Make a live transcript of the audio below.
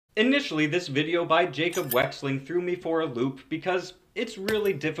Initially, this video by Jacob Wexling threw me for a loop because it's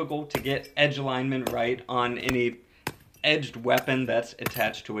really difficult to get edge alignment right on any edged weapon that's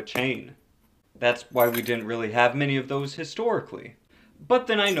attached to a chain. That's why we didn't really have many of those historically. But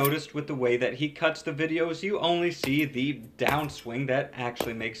then I noticed with the way that he cuts the videos, you only see the downswing that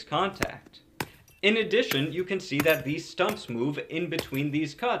actually makes contact. In addition, you can see that these stumps move in between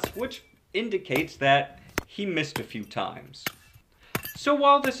these cuts, which indicates that he missed a few times. So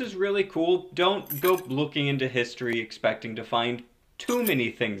while this is really cool, don't go looking into history expecting to find too many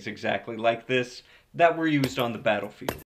things exactly like this that were used on the battlefield.